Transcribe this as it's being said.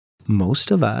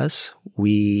most of us,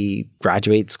 we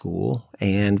graduate school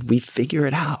and we figure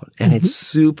it out. And it's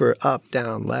super up,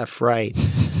 down, left, right,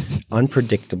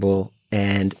 unpredictable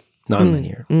and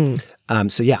nonlinear.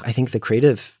 So yeah, I think the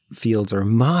creative fields are a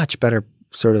much better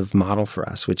sort of model for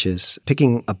us, which is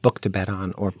picking a book to bet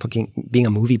on or being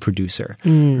a movie producer,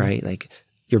 right? Like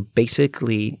you're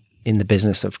basically in the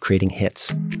business of creating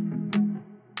hits.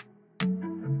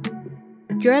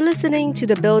 You're listening to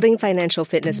the Building Financial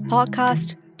Fitness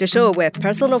podcast, the show where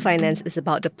personal finance is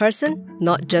about the person,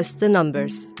 not just the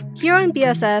numbers. Here on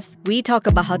BFF, we talk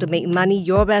about how to make money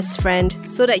your best friend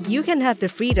so that you can have the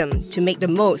freedom to make the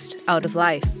most out of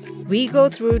life. We go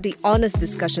through the honest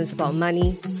discussions about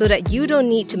money so that you don't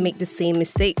need to make the same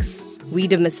mistakes. We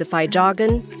demystify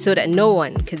jargon so that no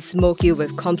one can smoke you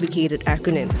with complicated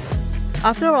acronyms.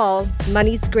 After all,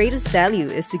 money's greatest value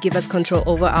is to give us control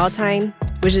over our time,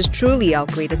 which is truly our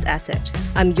greatest asset.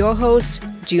 I'm your host,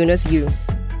 Junus Yu.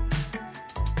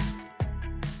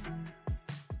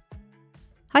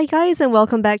 Hi guys, and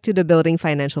welcome back to the Building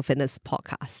Financial Fitness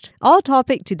podcast. Our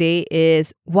topic today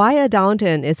is why a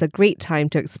downturn is a great time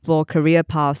to explore career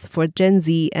paths for Gen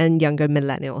Z and younger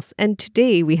millennials. And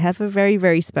today we have a very,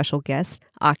 very special guest,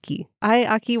 Aki. Hi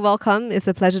Aki, welcome. It's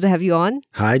a pleasure to have you on.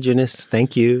 Hi, Junus.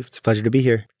 Thank you. It's a pleasure to be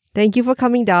here. Thank you for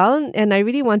coming down. And I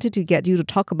really wanted to get you to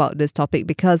talk about this topic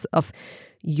because of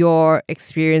your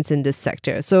experience in this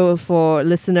sector. So for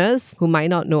listeners who might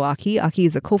not know Aki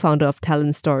is a co-founder of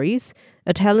Talent Stories,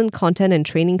 a talent content and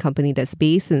training company that's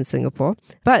based in Singapore.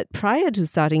 But prior to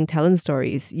starting Talent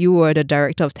Stories, you were the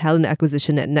director of talent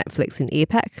acquisition at Netflix in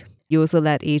APAC. You also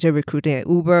led Asia recruiting at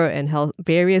Uber and held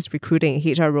various recruiting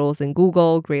and HR roles in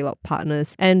Google, Greylock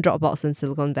Partners, and Dropbox in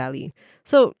Silicon Valley.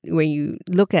 So when you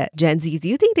look at Gen Z, do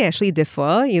you think they actually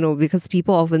differ? Because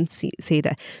people often say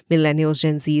that millennials,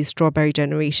 Gen Z, strawberry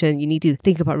generation, you need to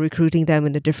think about recruiting them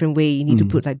in a different way. You need to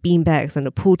put like beanbags on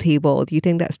the pool table. Do you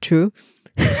think that's true?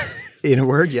 In a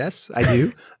word, yes, I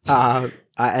do. And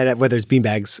whether it's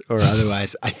beanbags or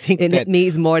otherwise, I think it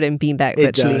means more than beanbags,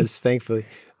 actually. It does, thankfully.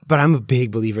 But I'm a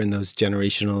big believer in those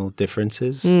generational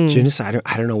differences. Junus,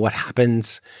 I don't know what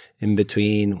happens in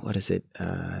between,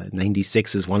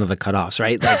 96 is one of the cutoffs,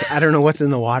 right? Like, I don't know what's in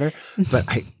the water, but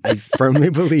I firmly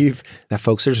believe that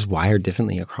folks are just wired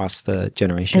differently across the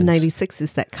generations. And 96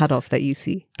 is that cutoff that you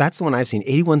see? That's the one I've seen.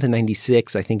 81 to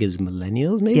 96, I think, is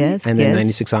millennials, maybe? Yes, and then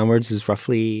 96 onwards is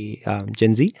roughly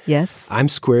Gen Z. Yes. I'm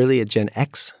squarely a Gen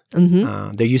X.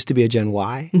 There used to be a Gen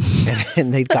Y,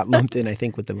 and they got lumped in, I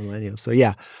think, with the millennials. So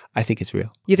yeah, I think it's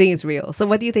real. You think it's real. So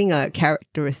what do you think are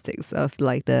characteristics of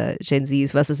like the Gen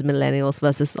Zs versus millennials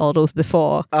versus all those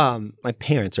before? My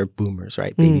parents are boomers,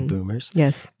 right? Baby boomers.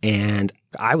 Yes. And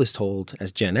I was told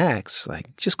as Gen X,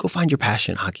 like, just go find your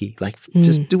passion, Aki. Like,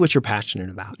 just do what you're passionate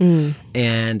about.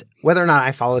 And whether or not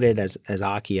I followed it as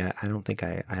Aki, I don't think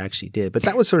I actually did. But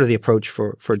that was sort of the approach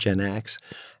for Gen X.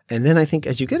 And then I think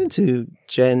as you get into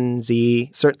Gen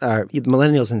Z,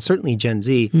 millennials and certainly Gen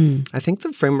Z, I think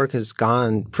the framework has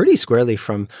gone pretty squarely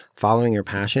from following your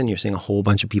passion. You're seeing a whole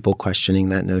bunch of people questioning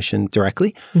that notion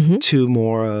directly to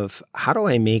more of how do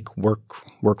I make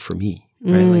work for me,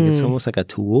 right? Like it's almost like a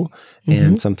tool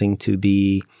and something to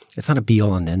be, it's not a be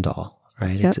all and end all,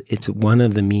 right? Yep. It's one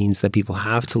of the means that people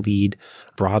have to lead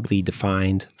broadly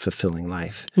defined, fulfilling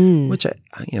life, which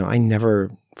I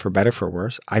never, for better, for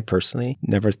worse, I personally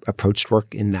never approached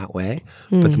work in that way.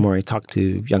 But the more I talk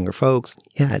to younger folks,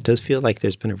 yeah, it does feel like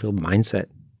there's been a real mindset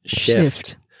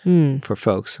shift. For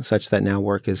folks, such that now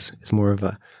work is more of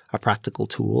a practical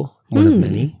tool, one of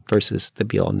many, versus the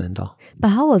be-all and end-all. But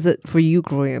how was it for you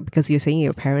growing up? Because you're saying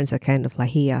your parents are kind of like,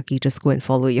 hey, Aki, just go and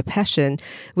follow your passion,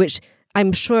 which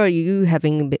I'm sure you,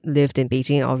 having lived in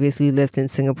Beijing, obviously lived in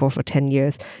Singapore for 10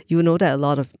 years, you know that a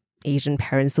lot of Asian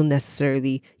parents don't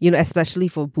necessarily, especially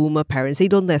for boomer parents, they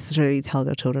don't necessarily tell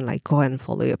their children like, go and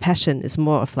follow your passion. It's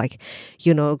more of like,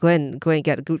 go and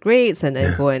get good grades and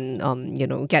then go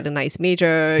and, get a nice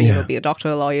major, be a doctor,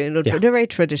 a lawyer, they're very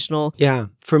traditional. Yeah.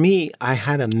 For me, I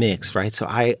had a mix, right? So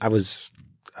I was,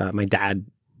 my dad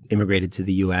immigrated to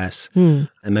the U.S. And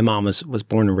my mom was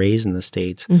born and raised in the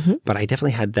States, but I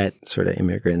definitely had that sort of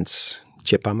immigrant's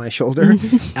chip on my shoulder.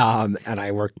 And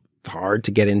I worked hard to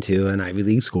get into an Ivy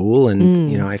League school.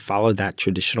 And, I followed that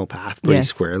traditional path pretty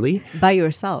squarely. By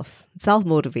yourself,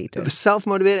 self-motivated.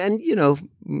 Self-motivated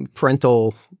and,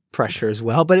 parental pressure as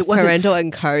well, but it wasn't parental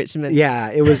encouragement. Yeah,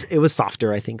 it was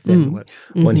softer, I think, than what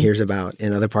one hears about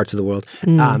in other parts of the world.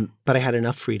 But I had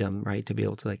enough freedom, right, to be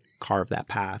able to like carve that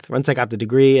path. Once I got the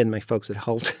degree and my folks had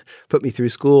helped put me through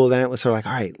school, then it was sort of like,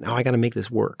 all right, now I got to make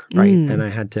this work, right? And I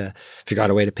had to figure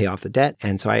out a way to pay off the debt.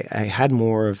 And so I had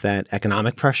more of that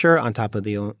economic pressure on top of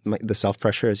the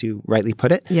self-pressure, as you rightly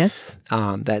put it. Yes.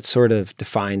 That sort of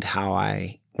defined how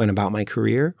I went about my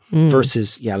career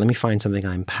versus, let me find something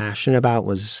I'm passionate about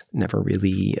was never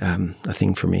really a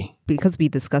thing for me. Because we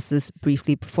discussed this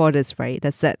briefly before this, right?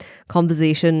 That's that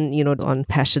conversation, on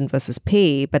passion versus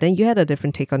pay. But then you had a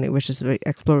different take on it, which is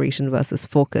exploration versus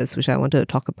focus, which I wanted to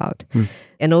talk about.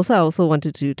 And also, I also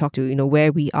wanted to talk to,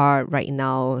 where we are right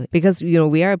now, because,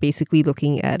 we are basically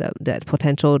looking at that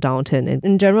potential downturn and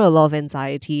in general, a lot of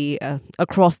anxiety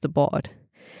across the board.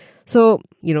 So,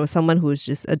 someone who's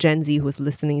just a Gen Z who's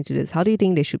listening to this, how do you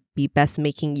think they should be best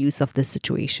making use of this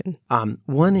situation?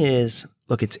 One is,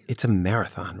 look, it's a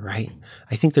marathon, right?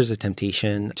 I think there's a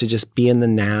temptation to just be in the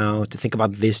now, to think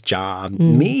about this job,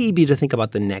 maybe to think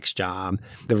about the next job.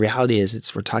 The reality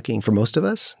is, we're talking, for most of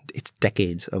us, it's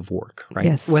decades of work, right?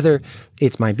 Yes. Whether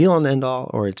it's my be-all and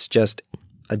end-all or it's just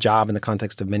a job in the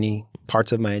context of many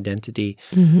parts of my identity,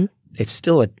 it's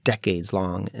still a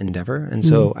decades-long endeavor. And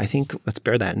so I think let's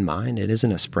bear that in mind. It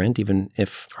isn't a sprint, even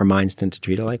if our minds tend to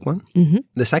treat it like one.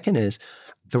 The second is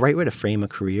the right way to frame a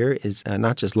career is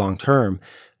not just long-term,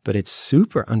 but it's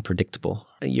super unpredictable.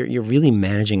 You're really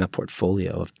managing a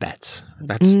portfolio of bets.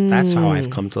 That's how I've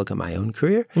come to look at my own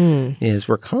career, is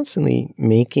we're constantly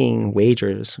making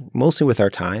wagers, mostly with our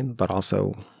time, but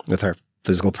also with our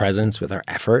physical presence, with our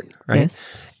effort, right?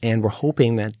 Yes. And we're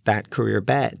hoping that that career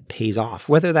bet pays off,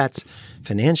 whether that's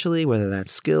financially, whether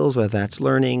that's skills, whether that's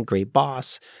learning, great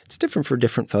boss. It's different for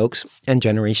different folks. And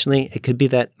generationally, it could be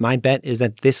that my bet is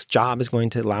that this job is going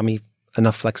to allow me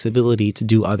enough flexibility to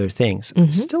do other things.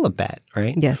 It's still a bet,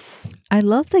 right? Yes. I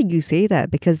love that you say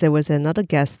that, because there was another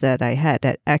guest that I had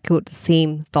that echoed the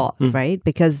same thought, right?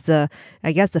 Because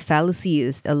I guess the fallacy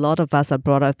is a lot of us are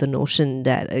brought up the notion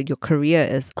that your career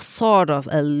is sort of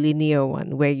a linear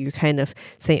one where you kind of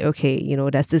say, okay,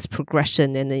 there's this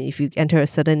progression, and then if you enter a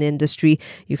certain industry,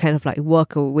 you kind of like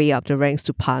work your way up the ranks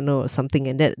to partner or something,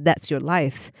 and that's your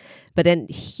life. But then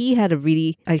he had a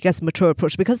really, I guess, mature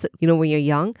approach because, when you're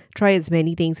young, try as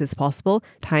many things as possible.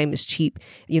 Time is cheap.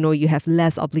 You have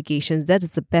less obligations. That is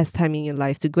the best time in your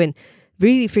life to go and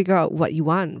really figure out what you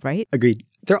want, right? Agreed.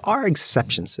 There are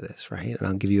exceptions to this, right? And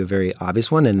I'll give you a very obvious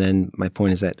one. And then my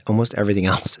point is that almost everything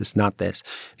else is not this.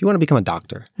 If you want to become a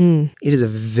doctor, it is a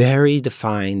very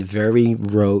defined, very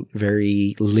rote,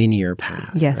 very linear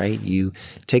path, right? You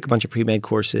take a bunch of pre-med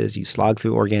courses, you slog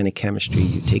through organic chemistry,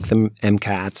 you take the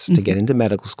MCATs to get into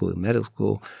medical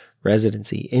school,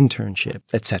 residency, internship,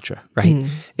 etc., right?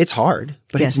 It's hard,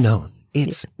 but it's known.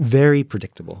 It's very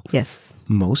predictable. Yes.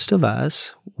 Most of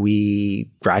us, we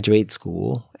graduate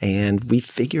school and we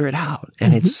figure it out.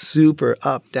 And it's super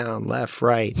up, down, left,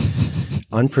 right,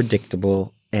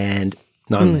 unpredictable and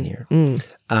nonlinear.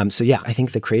 So I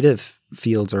think the creative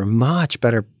fields are a much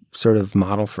better sort of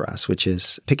model for us, which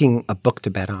is picking a book to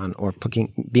bet on or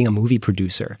being a movie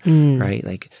producer, right?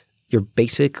 Like you're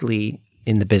basically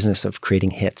in the business of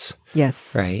creating hits.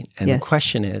 Yes. Right? And the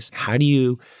question is, how do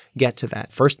you get to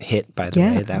that first hit, by the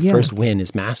way? That first win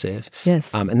is massive. Yes.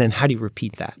 And then how do you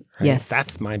repeat that? Right? Yes.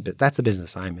 That's the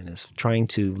business I'm in, is trying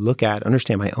to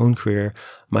understand my own career,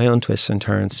 my own twists and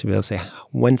turns to be able to say,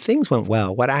 when things went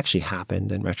well, what actually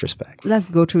happened in retrospect? Let's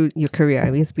go to your career. I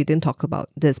mean, we didn't talk about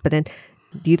this, but then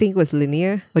do you think it was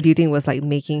linear, or do you think it was like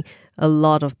making a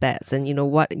lot of bets? And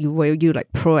were you like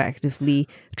proactively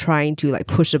trying to like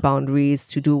push the boundaries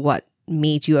to do what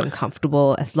made you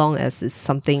uncomfortable, as long as it's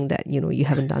something that you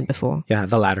haven't done before? Yeah,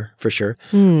 the latter for sure.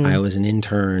 I was an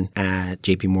intern at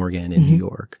JP Morgan in New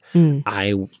York.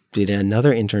 I did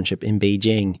another internship in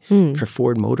Beijing for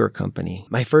Ford Motor Company.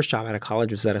 My first job out of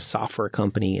college was at a software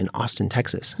company in Austin,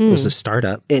 Texas. It was a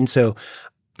startup. And so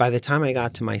by the time I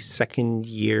got to my second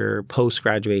year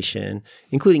post-graduation,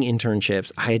 including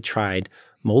internships, I had tried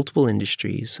multiple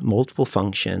industries, multiple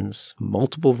functions,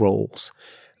 multiple roles.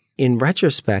 In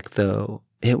retrospect, though,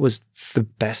 it was the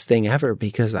best thing ever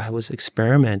because I was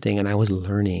experimenting and I was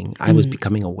learning. I was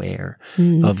becoming aware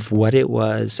of what it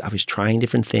was. I was trying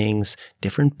different things,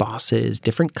 different bosses,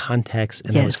 different contexts.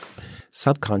 And I was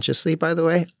subconsciously, by the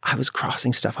way, I was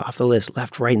crossing stuff off the list,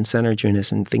 left, right, and center,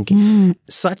 Junice, and thinking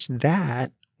such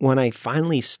that when I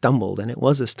finally stumbled, and it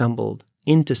was a stumbled,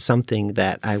 into something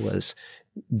that I was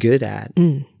good at,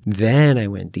 then I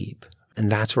went deep.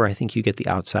 And that's where I think you get the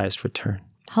outsized return.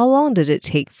 How long did it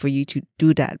take for you to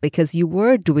do that? Because you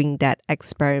were doing that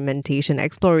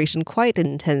exploration quite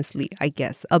intensely, I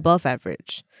guess, above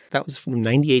average. That was from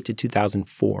 98 to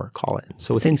 2004, call it.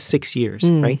 So within 6 years,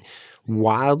 right?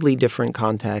 Wildly different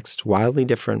context, wildly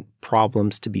different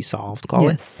problems to be solved, call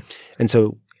it. And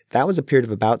so that was a period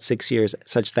of about 6 years,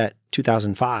 such that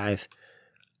 2005,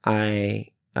 I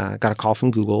got a call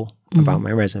from Google about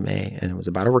my resume, and it was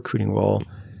about a recruiting role.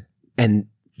 And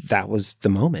that was the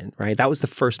moment, right? That was the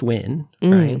first win,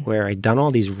 right? Where I'd done all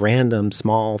these random,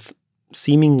 small,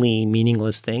 seemingly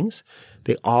meaningless things.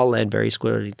 They all led very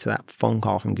squarely to that phone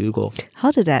call from Google.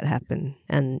 How did that happen?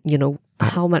 And,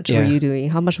 how much were you doing?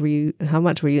 How much were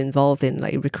you involved in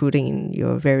like recruiting in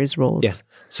your various roles? Yeah.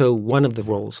 So one of the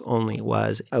roles only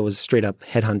was I was straight up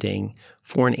headhunting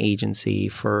for an agency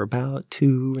for about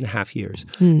 2.5 years.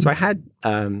 So I had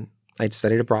I'd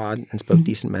studied abroad and spoke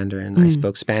decent Mandarin. I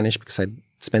spoke Spanish because I'd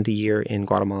spent a year in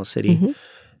Guatemala City.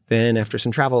 Then after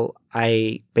some travel,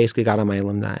 I basically got on my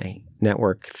alumni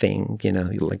network thing.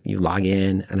 You log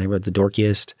in, and I wrote the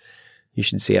dorkiest. You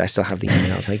should see it. I still have the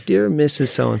email. It's like, "Dear Mrs.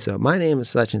 So-and-so, my name is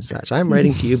such and such. I'm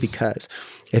writing to you because,"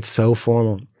 it's so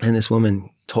formal. And this woman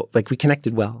we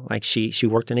connected well. Like she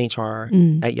worked in HR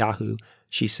at Yahoo.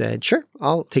 She said, "Sure,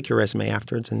 I'll take your resume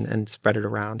afterwards and spread it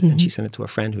around." And she sent it to a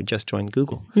friend who had just joined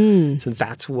Google. So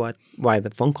that's why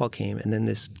the phone call came. And then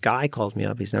this guy called me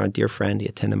up. He's now a dear friend. He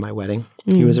attended my wedding.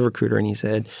 He was a recruiter, and he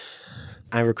said,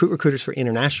 "I recruit recruiters for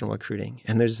international recruiting.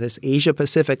 And there's this Asia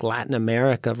Pacific, Latin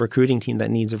America recruiting team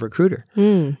that needs a recruiter.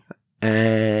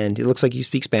 And it looks like you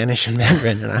speak Spanish and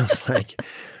Mandarin." And I was like,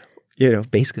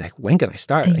 basically like, when can I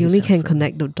start? And you only can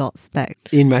connect the dots back.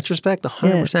 In retrospect,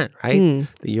 100%, right?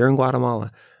 The year in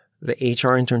Guatemala, the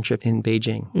HR internship in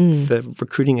Beijing, the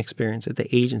recruiting experience at the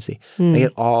agency,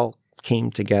 it all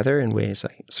came together in ways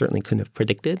I certainly couldn't have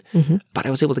predicted. But I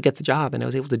was able to get the job, and I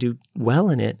was able to do well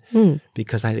in it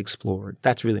because I'd explored.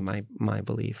 That's really my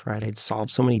belief, right? I'd solved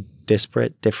so many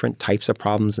disparate, different types of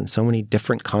problems in so many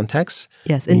different contexts.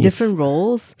 Yes, in different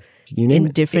roles. In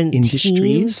different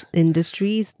industries,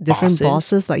 different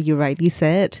bosses, like you rightly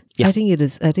said. Yeah. I think it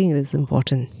is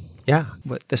important. Yeah,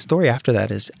 but the story after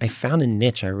that is I found a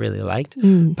niche I really liked,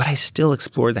 but I still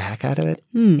explored the heck out of it.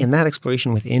 And that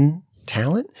exploration within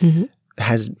talent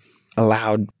has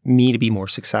allowed me to be more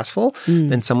successful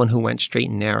than someone who went straight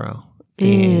and narrow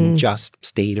and just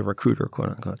stayed a recruiter, quote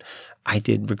unquote. I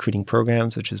did recruiting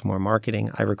programs, which is more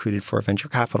marketing. I recruited for a venture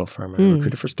capital firm. I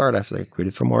recruited for startups. I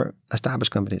recruited for more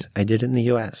established companies. I did it in the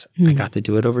US. I got to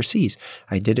do it overseas.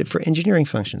 I did it for engineering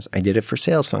functions. I did it for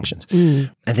sales functions.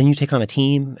 And then you take on a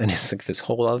team, and it's like this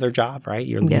whole other job, right?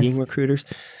 You're leading recruiters.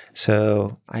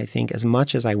 So I think as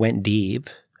much as I went deep,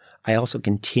 I also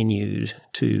continued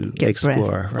to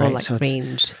explore, right? Or like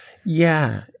range.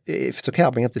 Yeah. If it's okay,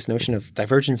 I'll bring up this notion of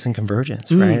divergence and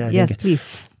convergence, right? I think please.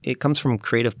 It comes from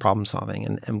creative problem solving.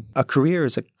 And a career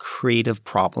is a creative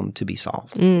problem to be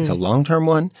solved. It's a long-term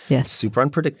one. Yes. Super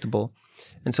unpredictable.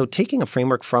 And so taking a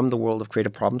framework from the world of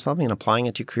creative problem solving and applying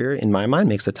it to your career, in my mind,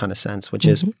 makes a ton of sense, which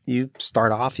is you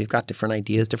start off, you've got different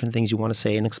ideas, different things you want to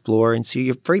say and explore. And so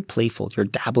you're very playful. You're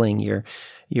dabbling.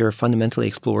 You're fundamentally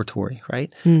exploratory,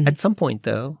 right? At some point,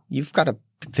 though, you've got to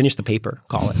finish the paper,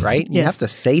 call it, right? You have to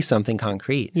say something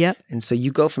concrete. Yep. And so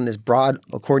you go from this broad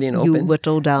accordion open. You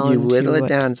whittle it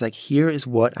down. It's like, here is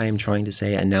what I am trying to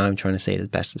say, and now I'm trying to say it as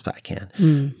best as I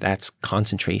can. That's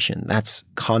concentration. That's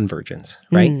convergence,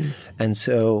 right? And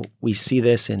so we see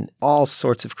this in all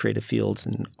sorts of creative fields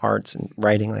and arts and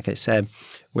writing, like I said,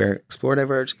 where explore,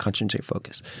 diverge, concentrate,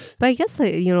 focus. But I guess,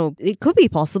 it could be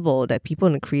possible that people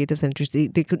in the creative industry,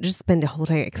 they could just spend the whole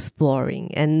time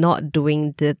exploring and not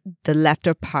doing the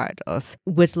latter part of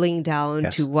whittling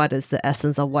down to what is the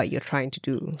essence of what you're trying to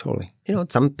do. Totally.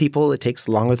 Some people, it takes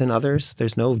longer than others.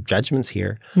 There's no judgments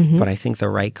here. But I think the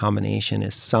right combination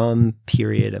is some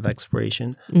period of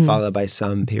exploration followed by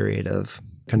some period of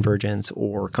convergence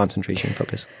or concentration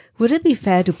focus. Would it be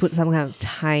fair to put some kind of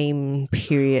time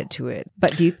period to it?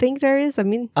 But do you think there is? I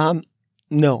mean,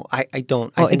 no, I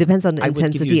don't. It depends on the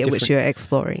intensity at which you're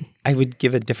exploring. I would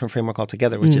give a different framework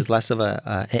altogether, which is less of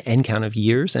an end count of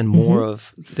years and more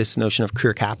of this notion of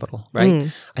career capital,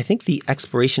 right? I think the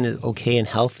exploration is okay and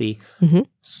healthy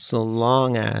so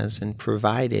long as and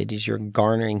provided is you're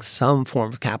garnering some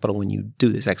form of capital when you do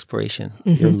this exploration.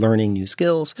 You're learning new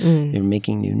skills, you're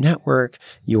making new network,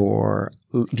 you're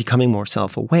becoming more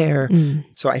self-aware.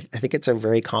 So I think it's a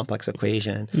very complex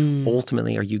equation.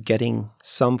 Ultimately, are you getting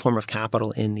some form of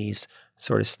capital in these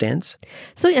sort of stints?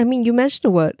 So, I mean, you mentioned the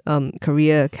word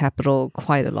career capital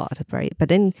quite a lot, right? But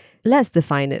then let's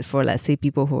define it for, let's say,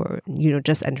 people who are,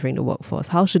 just entering the workforce.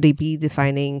 How should they be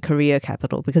defining career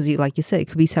capital? Because like you said, it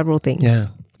could be several things. Yeah.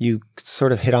 you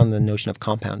sort of hit on the notion of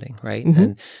compounding, right?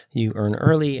 And you earn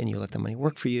early and you let the money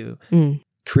work for you.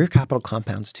 Career capital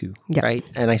compounds too, right?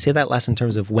 And I say that less in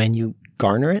terms of when you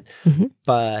garner it,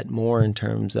 but more in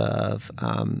terms of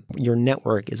your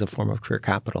network is a form of career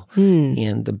capital.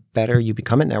 And the better you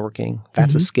become at networking,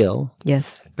 that's a skill.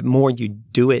 Yes. But more you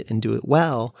do it and do it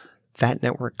well, that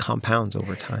network compounds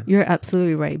over time. You're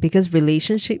absolutely right, because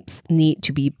relationships need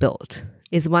to be built.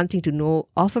 It's one thing to know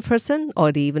of a person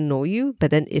or they even know you,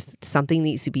 but then if something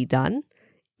needs to be done,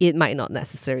 it might not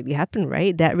necessarily happen,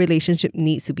 right? That relationship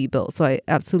needs to be built. So I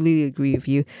absolutely agree with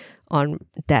you on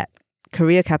that.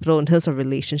 Career capital in terms of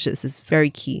relationships is very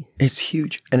key. It's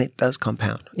huge, and it does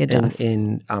compound. It does.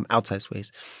 In outsized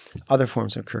ways. Other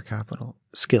forms of career capital,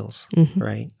 skills,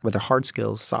 right? Whether hard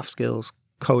skills, soft skills,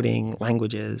 coding,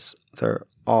 languages, they're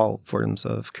all forms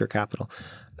of career capital.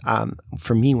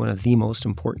 For me, one of the most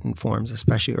important forms,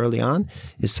 especially early on,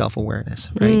 is self-awareness,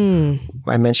 right?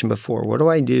 I mentioned before, what do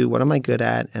I do? What am I good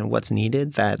at? And what's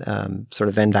needed? That sort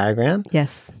of Venn diagram.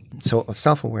 Yes. So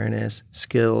self-awareness,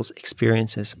 skills,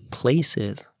 experiences,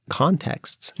 places,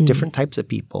 contexts, different types of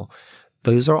people.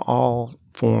 Those are all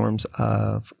forms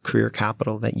of career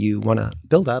capital that you want to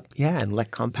build up, and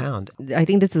let compound. I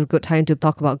think this is a good time to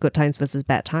talk about good times versus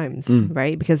bad times,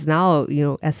 right? Because now,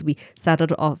 as we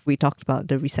started off, we talked about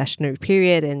the recessionary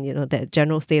period and, the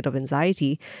general state of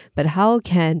anxiety. But how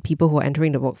can people who are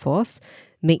entering the workforce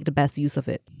make the best use of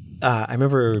it? I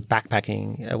remember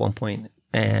backpacking at one point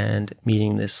and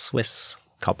meeting this Swiss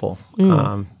couple.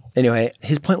 Anyway,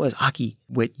 his point was, Aki,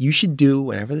 what you should do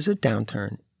whenever there's a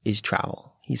downturn is travel.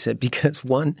 He said, because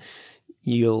one,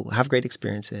 you'll have great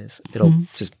experiences. It'll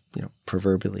just,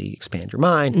 proverbially expand your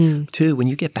mind. Two, when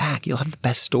you get back, you'll have the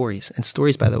best stories. And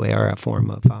stories, by the way, are a form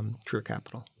of career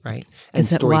capital, right? And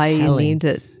is that why you named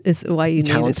it? Is why you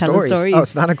named it Telling Stories? Oh,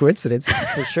 it's not a coincidence,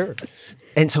 for sure.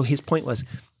 And so his point was,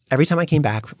 every time I came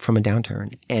back from a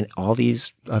downturn and all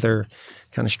these other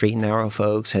kind of straight and narrow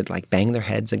folks had like banged their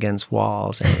heads against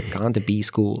walls and had gone to B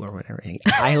school or whatever,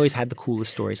 I always had the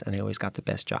coolest stories and I always got the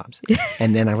best jobs.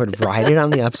 And then I would ride it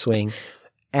on the upswing.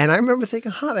 And I remember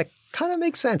thinking, that kind of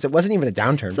makes sense. It wasn't even a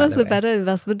downturn. So it's a better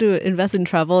investment to invest in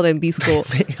travel than B school.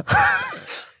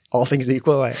 All things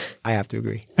equal, I have to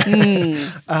agree.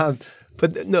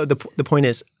 But no, the point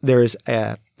is there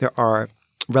are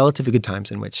relatively good times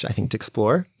in which I think to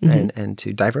explore and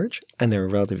to diverge, and there are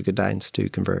relatively good times to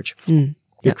converge.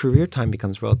 Your career time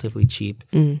becomes relatively cheap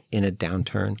in a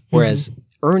downturn, whereas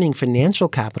earning financial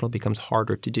capital becomes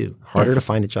harder to do, harder to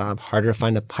find a job, harder to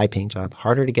find a high-paying job,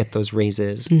 harder to get those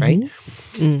raises, right?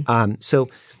 So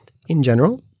in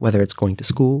general, whether it's going to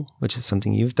school, which is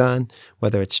something you've done,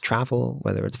 whether it's travel,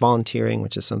 whether it's volunteering,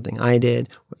 which is something I did,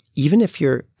 even if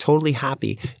you're totally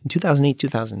happy, in 2008,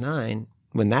 2009,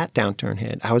 when that downturn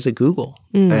hit, I was at Google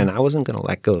and I wasn't going to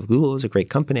let go of Google. It was a great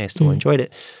company. I still enjoyed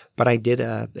it. But I did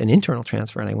an internal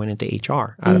transfer and I went into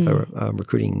HR out of a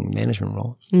recruiting management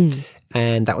role.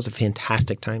 And that was a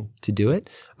fantastic time to do it.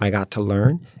 I got to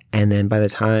learn. And then by the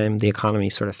time the economy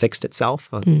sort of fixed itself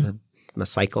a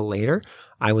cycle later,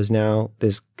 I was now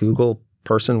this Google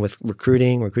person with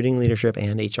recruiting leadership,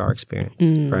 and HR experience,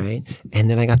 right? And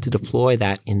then I got to deploy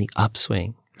that in the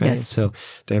upswing. Right? Yes. So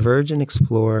diverge and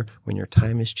explore when your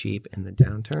time is cheap in the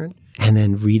downturn, and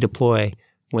then redeploy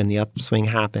when the upswing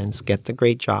happens. Get the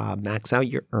great job, max out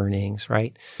your earnings,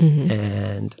 right?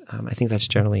 And I think that's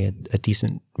generally a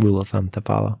decent rule of thumb to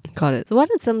follow. Got it. So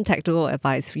what is some tactical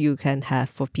advice you can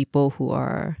have for people who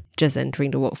are just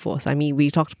entering the workforce? I mean, we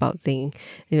talked about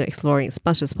exploring as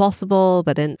much as possible,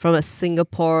 but then from a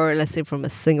Singapore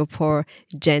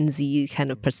Gen Z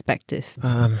kind of perspective.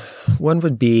 One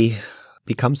would be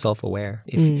become self-aware.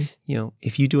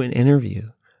 If you do an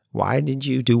interview, why did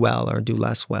you do well or do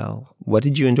less well? What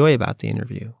did you enjoy about the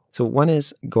interview? So one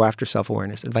is go after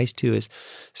self-awareness. Advice two is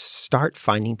start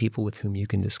finding people with whom you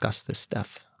can discuss this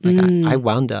stuff. I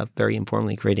wound up very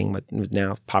informally creating what is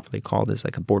now popularly called as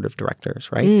like a board of directors,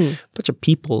 right? A bunch of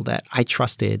people that I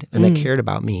trusted and that cared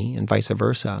about me and vice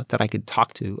versa that I could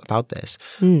talk to about this.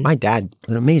 My dad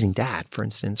was an amazing dad, for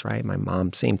instance, right? My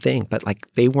mom, same thing. But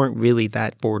they weren't really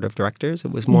that board of directors.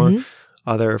 It was more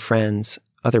other friends,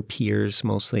 other peers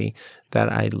mostly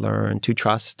that I learned to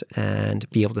trust and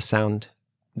be able to sound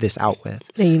this out with.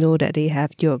 And you know that they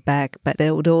have your back, but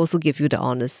they'll also give you the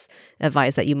honest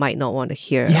advice that you might not want to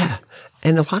hear. Yeah.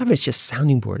 And a lot of it's just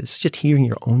sounding board. It's just hearing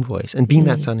your own voice and being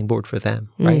that sounding board for them,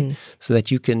 right? So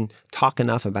that you can talk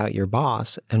enough about your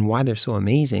boss and why they're so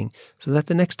amazing so that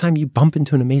the next time you bump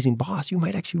into an amazing boss, you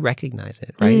might actually recognize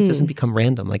it, right? It doesn't become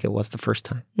random like it was the first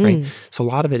time, right? So a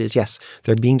lot of it is, yes,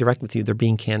 they're being direct with you. They're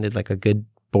being candid like a good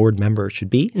board member should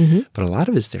be. But a lot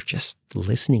of it is they're just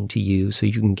listening to you so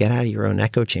you can get out of your own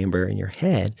echo chamber in your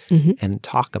head and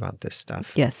talk about this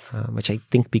stuff. Yes. Which I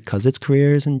think because it's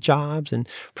careers and jobs and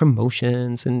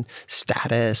promotions and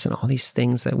status and all these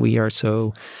things that we are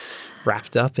so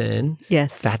wrapped up in,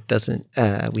 that doesn't,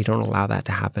 we don't allow that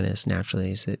to happen as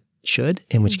naturally as it should,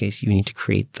 in which case you need to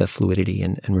create the fluidity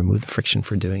and remove the friction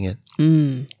for doing it.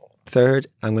 Third,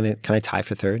 can I tie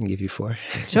for third and give you 4?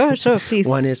 Sure, please.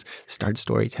 One is start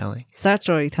storytelling. Start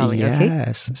storytelling,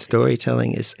 yes.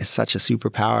 Storytelling is such a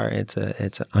superpower.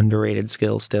 It's an underrated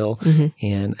skill still.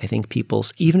 And I think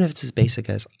even if it's as basic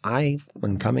as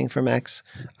when coming from X,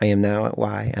 I am now at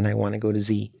Y and I want to go to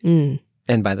Z.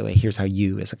 And by the way, here's how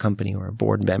you as a company or a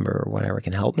board member or whatever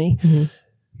can help me.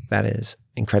 That is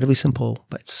incredibly simple,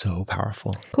 but so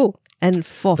powerful. Cool. And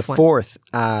fourth the one. Fourth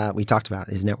we talked about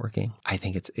is networking. I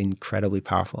think it's incredibly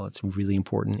powerful. It's really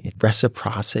important.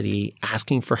 Reciprocity,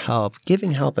 asking for help,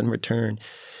 giving help in return,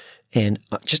 and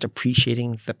just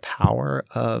appreciating the power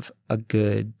of a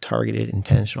good, targeted,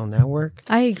 intentional network.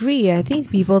 I agree. I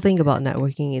think people think about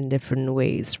networking in different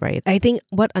ways, right? I think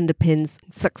what underpins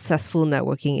successful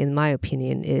networking, in my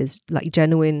opinion, is like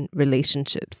genuine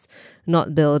relationships,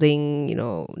 not building,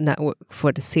 network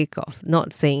for the sake of,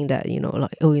 not saying that,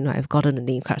 I've gotten a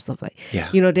name card, stuff like,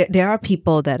 there are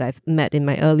people that I've met in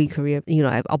my early career,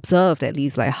 I've observed at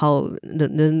least like how the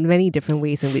many different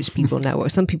ways in which people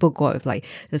network. Some people go out with like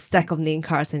the stack of name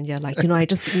cards and you're like, I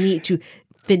just need to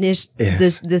finish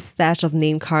this stash of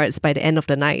name cards by the end of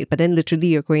the night. But then literally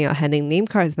you're going out handing name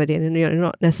cards, but then you're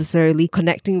not necessarily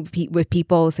connecting with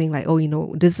people saying like,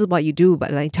 this is what you do,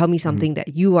 but like tell me something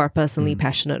that you are personally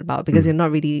passionate about, because you're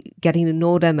not really getting to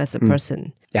know them as a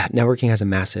person. Yeah, networking has a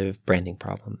massive branding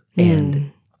problem.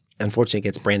 And unfortunately it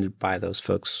gets branded by those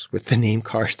folks with the name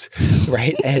cards,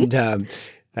 right? And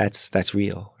that's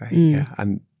real, right? Yeah,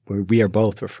 we are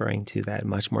both referring to that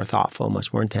much more thoughtful,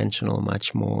 much more intentional,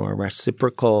 much more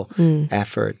reciprocal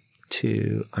effort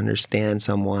to understand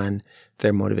someone,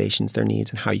 their motivations, their needs,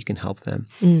 and how you can help them.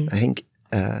 I think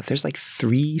there's like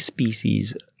 3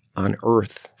 species on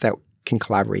Earth that can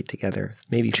collaborate together,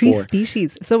 maybe 4. 3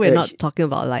 species. So we're not talking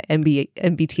about like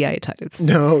MBTI types.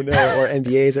 No, or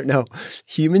MBAs, no.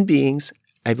 Human beings,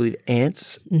 I believe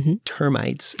ants,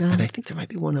 termites, and I think there might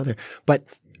be one other. But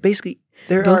basically,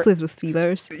 those with the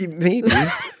feelers. Maybe.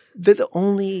 They're the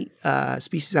only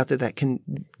species out there that can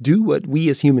do what we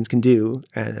as humans can do,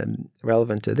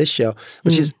 relevant to this show,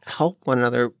 which is help one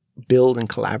another build and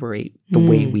collaborate the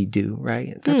way we do,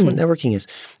 right? That's what networking is.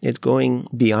 It's going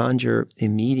beyond your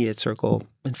immediate circle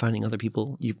and finding other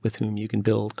people with whom you can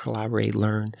build, collaborate,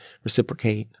 learn,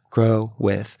 reciprocate, grow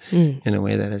with in a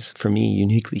way that is, for me,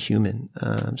 uniquely human.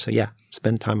 So yeah,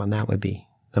 spend time on that would be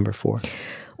number 4.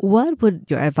 What would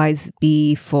your advice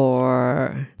be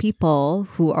for people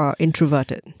who are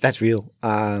introverted? That's real.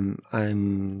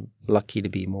 I'm lucky to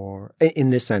be more,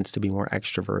 in this sense, to be more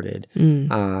extroverted.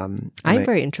 I'm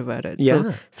very introverted.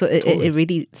 Yeah, so it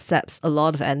really saps a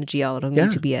lot of energy out of me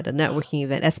to be at a networking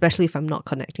event, especially if I'm not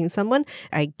connecting someone.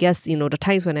 I guess, the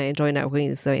times when I enjoy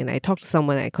networking is when I talk to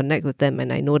someone, I connect with them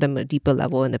and I know them at a deeper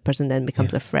level and the person then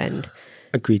becomes a friend.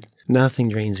 Agreed. Nothing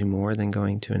drains me more than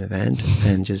going to an event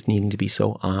and just needing to be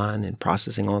so on and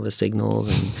processing all the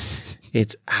signals. And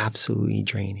it's absolutely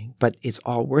draining. But it's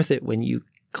all worth it when you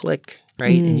click,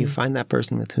 right? And you find that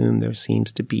person with whom there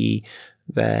seems to be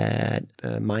that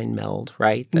mind meld,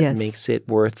 right? That makes it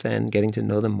worth then getting to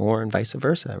know them more and vice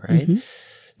versa, right?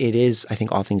 It is, I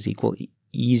think, all things equal,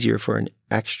 easier for an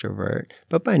extrovert,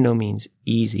 but by no means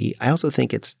easy. I also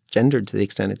think it's gendered to the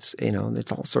extent it's,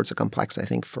 it's all sorts of complex, I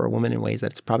think, for a woman in ways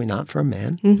that it's probably not for a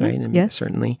man, right? And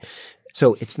certainly.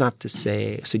 So it's not to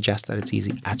suggest that it's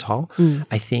easy at all.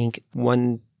 I think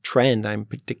one trend I'm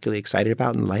particularly excited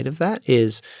about in light of that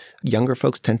is younger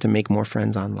folks tend to make more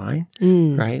friends online,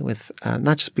 right? With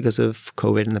not just because of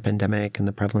COVID and the pandemic and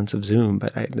the prevalence of Zoom,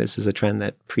 but this is a trend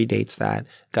that predates that,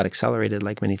 got accelerated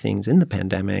like many things in the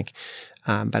pandemic.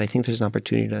 But I think there's an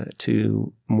opportunity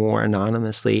to more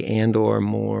anonymously and or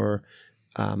more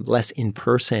less in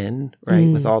person, right?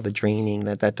 With all the draining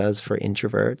that does for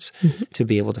introverts, to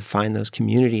be able to find those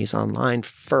communities online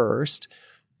first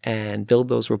and build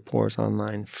those rapports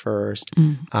online first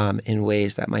in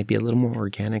ways that might be a little more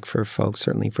organic for folks,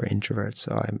 certainly for introverts.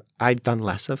 So I've done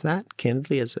less of that,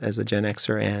 candidly, as a Gen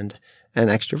Xer and an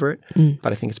extrovert,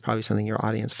 but I think it's probably something your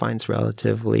audience finds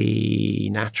relatively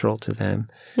natural to them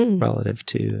relative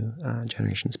to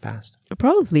generations past.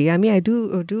 Probably. I mean, I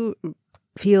do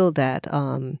feel that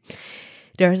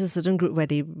there is a certain group where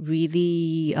they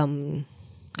really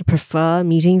prefer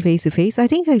meeting face-to-face. I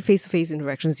think face-to-face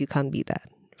interactions, you can't beat that.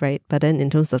 right? But then in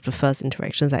terms of the first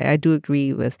interactions, I do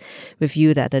agree with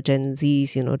you that the Gen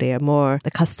Zs, you know, they are more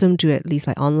accustomed to at least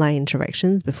like online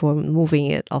interactions before moving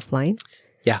it offline.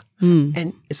 Yeah.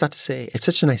 And it's not to say, it's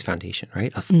such a nice foundation,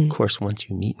 right? Of course, once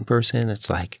you meet in person, it's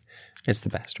like, it's the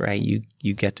best, right?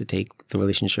 You get to take the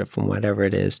relationship from whatever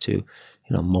it is to, you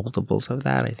know, multiples of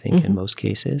that, I think, in most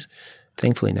cases.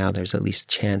 Thankfully, now there's at least a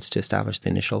chance to establish the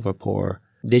initial rapport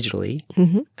digitally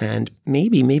and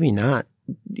maybe not,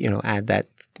 you know, add that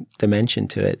dimension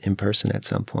to it in person at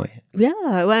some point. Yeah,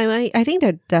 well, I think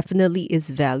there definitely is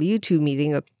value to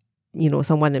meeting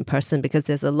someone in person, because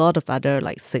there's a lot of other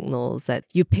like signals that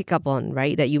you pick up on,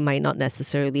 right, that you might not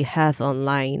necessarily have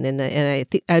online. And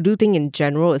I do think in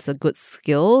general it's a good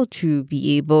skill to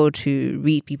be able to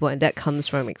read people, and that comes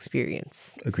from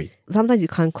experience. Agreed. Sometimes you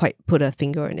can't quite put a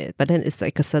finger on it, but then it's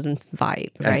like a certain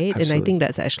vibe, right? And I think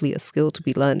that's actually a skill to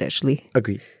be learned, actually.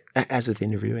 Agreed. As with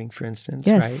interviewing, for instance,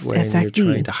 yes, right? When exactly.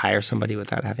 you're trying to hire somebody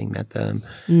without having met them.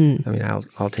 I mean,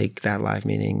 I'll take that live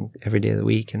meeting every day of the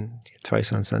week and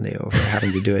twice on Sunday over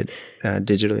having to do it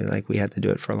digitally like we had to do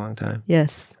it for a long time.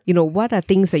 Yes. You know, what are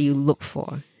things that you look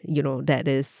for, you know, that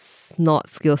is not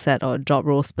skill set or job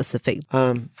role specific?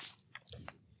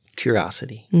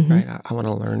 Curiosity, right? I want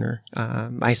to learn.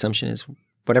 My assumption is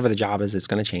whatever the job is, it's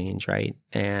going to change, right?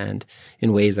 And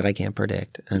in ways that I can't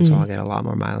predict. And so I'll get a lot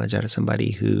more mileage out of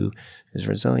somebody who is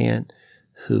resilient,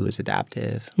 who is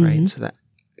adaptive, right? So that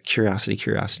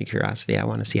curiosity. I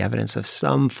want to see evidence of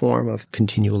some form of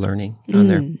continual learning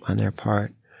on their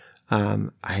part.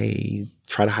 I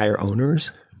try to hire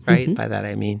owners, right? By that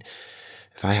I mean,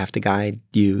 if I have to guide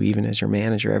you, even as your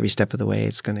manager, every step of the way,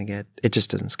 it just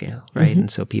doesn't scale, right? And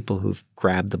so people who've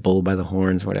grabbed the bull by the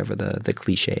horns, whatever the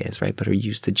cliche is, right? But are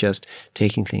used to just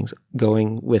taking things,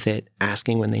 going with it,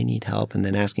 asking when they need help, and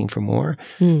then asking for more.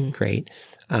 Great.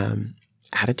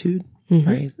 Attitude,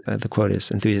 right? The quote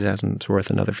is, enthusiasm is worth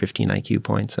another 15 IQ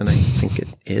points, and I think it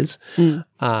is.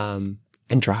 And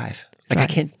drive.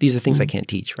 Like these are things I can't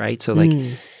teach, right? So like,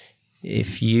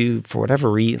 if you, for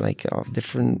whatever reason, like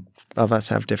different of us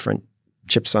have different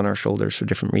chips on our shoulders for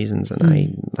different reasons, and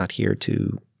I'm not here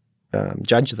to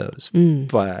judge those,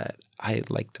 but I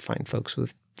like to find folks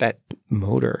with that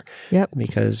motor,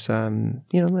 because the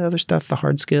other stuff, the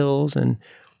hard skills and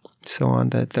so on,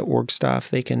 that the org stuff,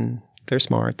 they're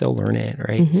smart, they'll learn it,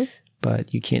 right?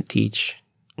 But you can't teach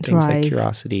things like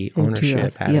curiosity,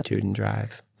 ownership, attitude, and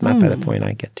drive. Not by the point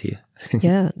I get to you.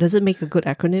 Yeah. Does it make a good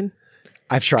acronym?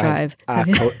 I've tried.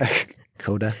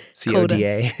 CODA,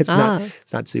 C-O-D-A. It's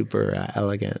not super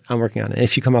elegant. I'm working on it.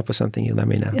 If you come up with something, you let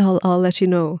me know. I'll let you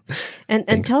know.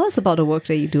 And tell us about the work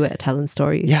that you do at Talent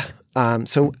Stories. Yeah.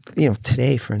 So,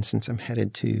 today, for instance, I'm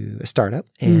headed to a startup,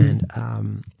 and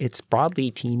it's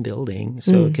broadly team building.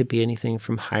 So it could be anything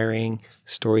from hiring,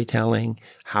 storytelling.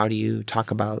 How do you talk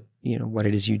about, what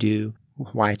it is you do,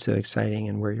 why it's so exciting,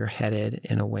 and where you're headed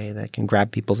in a way that can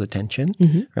grab people's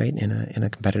attention, right? In a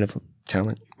competitive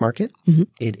talent market.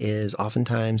 It is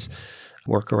oftentimes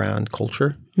work around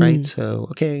culture, right? So,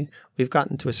 okay, we've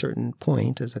gotten to a certain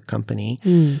point as a company,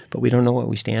 but we don't know what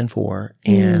we stand for,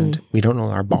 and we don't know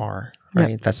our bar,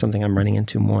 right? That's something I'm running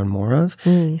into more and more of,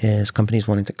 is companies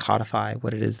wanting to codify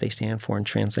what it is they stand for and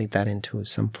translate that into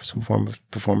some form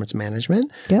of performance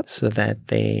management, so that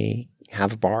they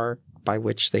have a bar by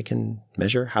which they can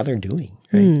measure how they're doing,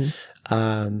 right?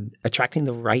 Attracting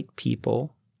the right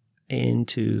people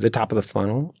into the top of the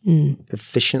funnel,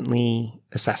 efficiently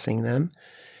assessing them,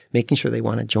 making sure they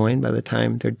want to join by the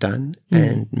time they're done,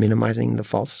 and minimizing the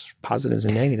false positives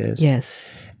and negatives.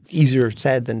 Yes. Easier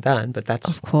said than done, but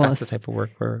that's the type of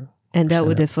work and that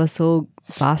would differ so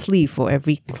vastly for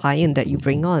every client that you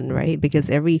bring on, right? Because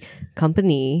every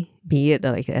company, be it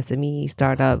like an SME,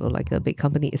 startup, or like a big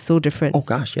company, is so different. Oh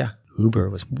gosh, yeah. Uber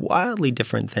was wildly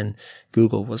different than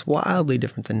Google, was wildly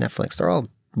different than Netflix. They're all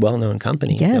well-known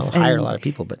companies. Yes, hire a lot of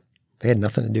people, but they had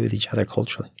nothing to do with each other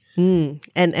culturally.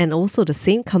 And also the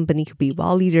same company could be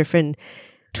wildly different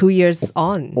 2 years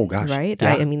on. Oh gosh. Right?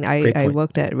 Yeah. I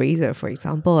worked at Razer, for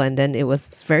example, and then it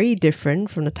was very different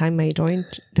from the time I joined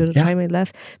to the time I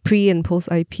left. Pre and post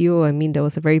IPO, I mean, there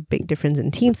was a very big difference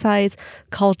in team size,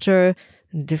 culture,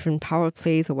 different power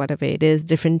plays or whatever it is,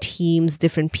 different teams,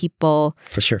 different people.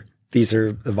 For sure. These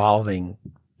are evolving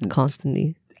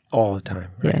constantly. All the time,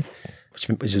 right? Yes.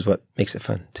 Which is what makes it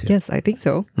fun too. Yes, I think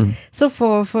so. So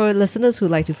for listeners who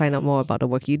like to find out more about the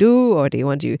work you do, or they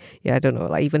want you, I don't know,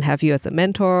 like even have you as a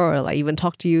mentor, or like even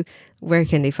talk to you, where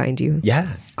can they find you?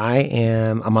 Yeah,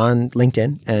 I'm on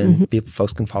LinkedIn, and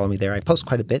folks can follow me there. I post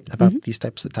quite a bit about these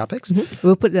types of topics.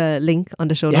 We'll put the link on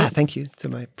the show notes. Yeah, thank you to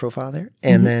my profile there.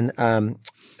 And then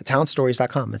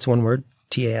talentstories.com. It's one word.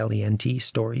 Talent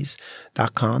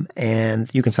stories.com. And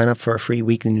you can sign up for a free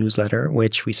weekly newsletter,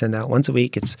 which we send out once a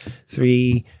week. It's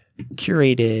 3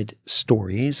 curated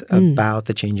stories about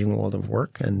the changing world of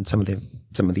work and some of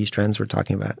these trends we're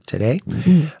talking about today.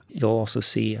 You'll also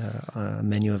see a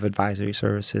menu of advisory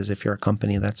services if you're a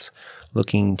company that's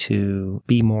looking to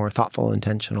be more thoughtful,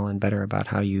 intentional, and better about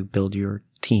how you build your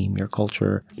team, your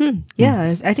culture.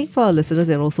 Yeah, I think for our listeners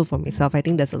and also for myself, I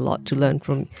think there's a lot to learn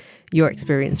from your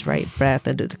experience, right, Brad,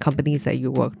 and the companies that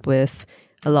you worked with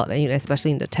a lot,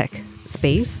 especially in the tech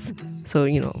space. So,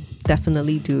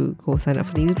 definitely do go sign up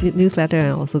for the newsletter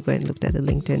and also go and look at the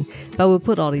LinkedIn. But we'll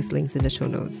put all these links in the show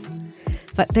notes.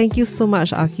 But thank you so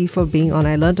much, Aki, for being on.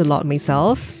 I learned a lot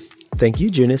myself. Thank you,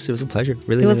 Junice. It was a pleasure.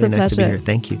 Really nice to be here.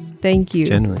 Thank you. Thank you.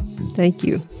 Genuinely. Thank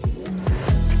you.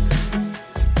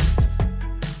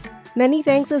 Many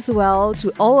thanks as well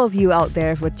to all of you out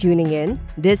there for tuning in.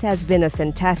 This has been a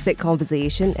fantastic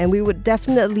conversation, and we would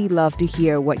definitely love to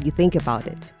hear what you think about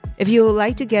it. If you would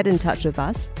like to get in touch with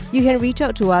us, you can reach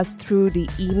out to us through the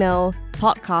email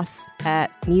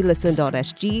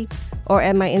podcasts@melisten.sg or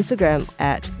at my Instagram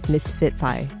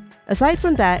 @misfitfi. Aside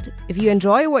from that, if you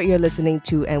enjoy what you're listening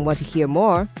to and want to hear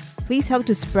more, please help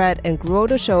to spread and grow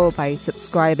the show by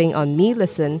subscribing on Me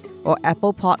Listen or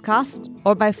Apple Podcasts,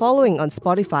 or by following on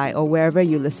Spotify or wherever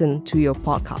you listen to your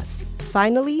podcasts.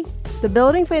 Finally, the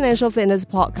Building Financial Fitness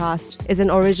podcast is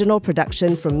an original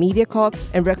production from MediaCorp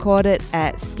and recorded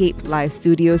at Scape Live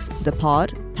Studios, The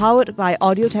Pod, powered by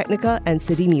Audio-Technica and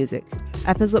City Music.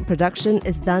 Episode production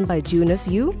is done by Junice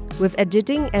Yu, with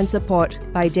editing and support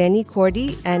by Danny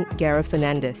Cordy and Gareth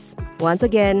Fernandez. Once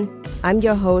again, I'm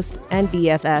your host and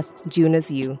BFF,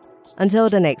 Junice Yu. Until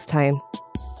the next time.